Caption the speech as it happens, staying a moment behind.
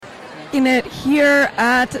kicking it here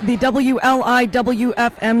at the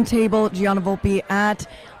WLIWFM table. Gianna Volpe at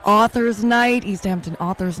Authors Night, East Hampton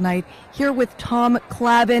Authors Night, here with Tom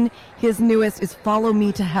Clavin. His newest is Follow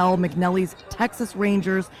Me to Hell, McNelly's Texas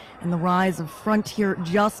Rangers and the Rise of Frontier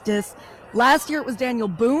Justice. Last year it was Daniel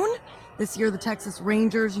Boone. This year the Texas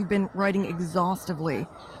Rangers. You've been writing exhaustively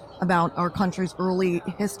about our country's early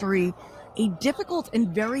history, a difficult and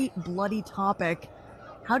very bloody topic.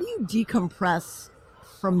 How do you decompress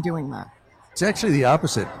from doing that? It's actually the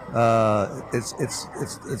opposite.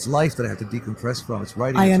 It's life that I have to decompress from. It's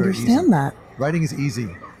writing. I understand that. Writing is easy.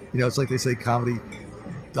 You know, it's like they say, comedy,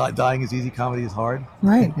 dying is easy, comedy is hard.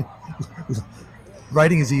 Right.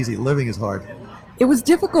 Writing is easy, living is hard. It was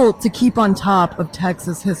difficult to keep on top of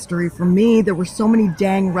Texas history for me. There were so many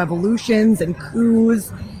dang revolutions and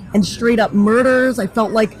coups and straight up murders. I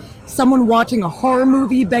felt like someone watching a horror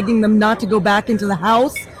movie begging them not to go back into the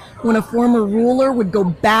house when a former ruler would go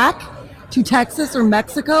back to Texas or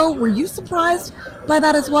Mexico. Were you surprised by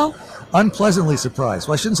that as well? Unpleasantly surprised.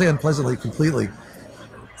 Well, I shouldn't say unpleasantly completely.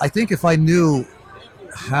 I think if I knew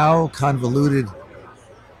how convoluted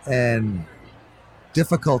and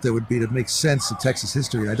difficult it would be to make sense of Texas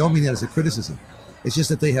history, and I don't mean that as a criticism, it's just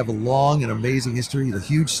that they have a long and amazing history, the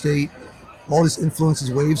huge state, all these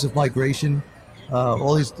influences, waves of migration,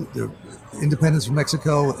 all these, the independence from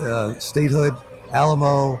Mexico, statehood,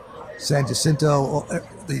 Alamo, San Jacinto,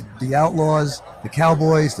 the outlaws, the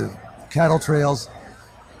cowboys, the cattle trails.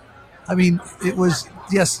 I mean, it was,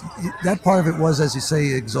 yes, that part of it was, as you say,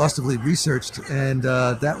 exhaustively researched, and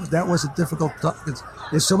that was a difficult.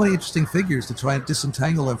 There's so many interesting figures to try and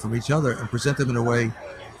disentangle them from each other and present them in a way.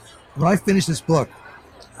 When I finished this book,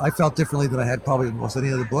 I felt differently than I had probably in almost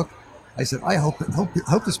any other book. I said, I hope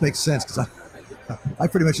this makes sense, because I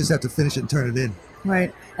pretty much just have to finish it and turn it in.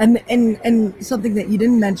 Right. And something that you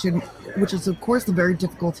didn't mention, which is, of course, the very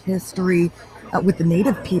difficult history with the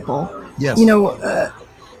Native people. Yes. You know,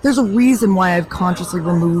 there's a reason why I've consciously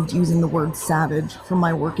removed using the word savage from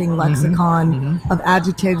my working lexicon of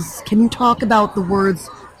adjectives. Can you talk about the words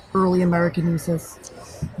early American uses?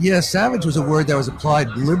 Yeah, savage was a word that was applied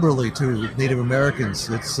liberally to Native Americans.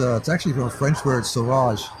 It's actually from a French word,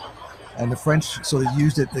 sauvage. And the French sort of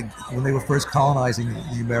used it when they were first colonizing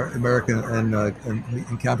the American and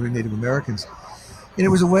encountering Native Americans. And it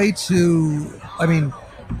was a way to, I mean,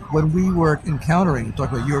 when we were encountering,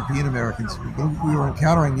 talk about European Americans, when we were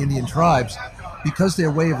encountering Indian tribes, because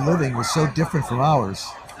their way of living was so different from ours,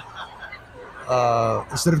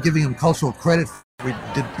 instead of giving them cultural credit, we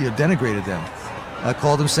denigrated them,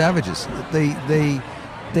 called them savages.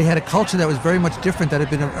 They had a culture that was very much different, that had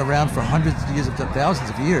been around for hundreds of years, thousands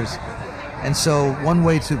of years. And so one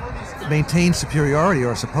way to maintain superiority,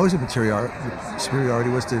 or supposed superiority,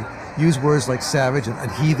 was to use words like savage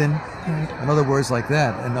and heathen and other words like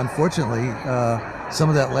that. And unfortunately, some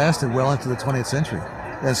of that lasted well into the 20th century.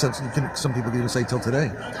 And some people even say till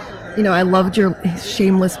today. You know, I loved your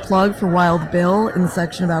shameless plug for Wild Bill in the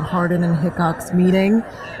section about Hardin and Hickok's meeting.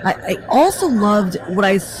 I also loved what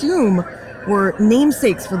I assume were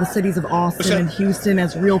namesakes for the cities of Austin and Houston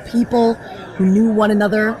as real people who knew one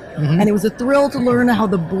another. And it was a thrill to learn how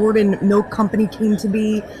the Borden Milk Company came to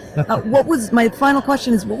be. My final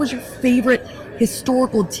question is, what was your favorite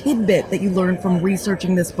historical tidbit that you learned from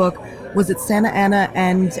researching this book? Was it Santa Anna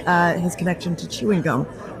and his connection to chewing gum?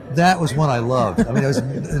 That was one I loved. I mean, there was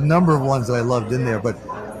a number of ones that I loved in there, but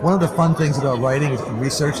one of the fun things about writing and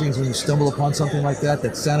researching is when you stumble upon something like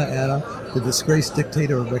that Santa Anna, the disgraced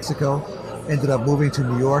dictator of Mexico, ended up moving to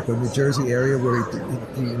New York or New Jersey area where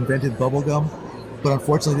he invented bubble gum, but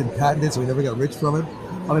unfortunately didn't patent it, so he never got rich from it.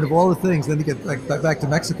 I mean, of all the things, then he get back to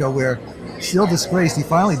Mexico, where, still disgraced, he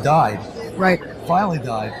finally died. Right. Finally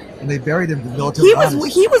died, and they buried him in military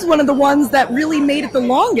honors. He was one of the ones that really made it the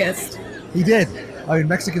longest. He did. I mean,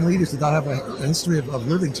 Mexican leaders did not have a history of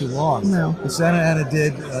living too long. No. But Santa Anna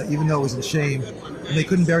did, even though it was a shame, and they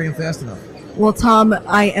couldn't bury him fast enough. Well, Tom,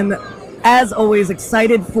 I am, as always,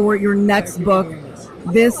 excited for your next book.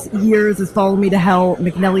 This year's is Follow Me to Hell,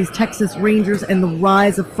 McNelly's Texas Rangers and the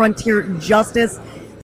Rise of Frontier Justice.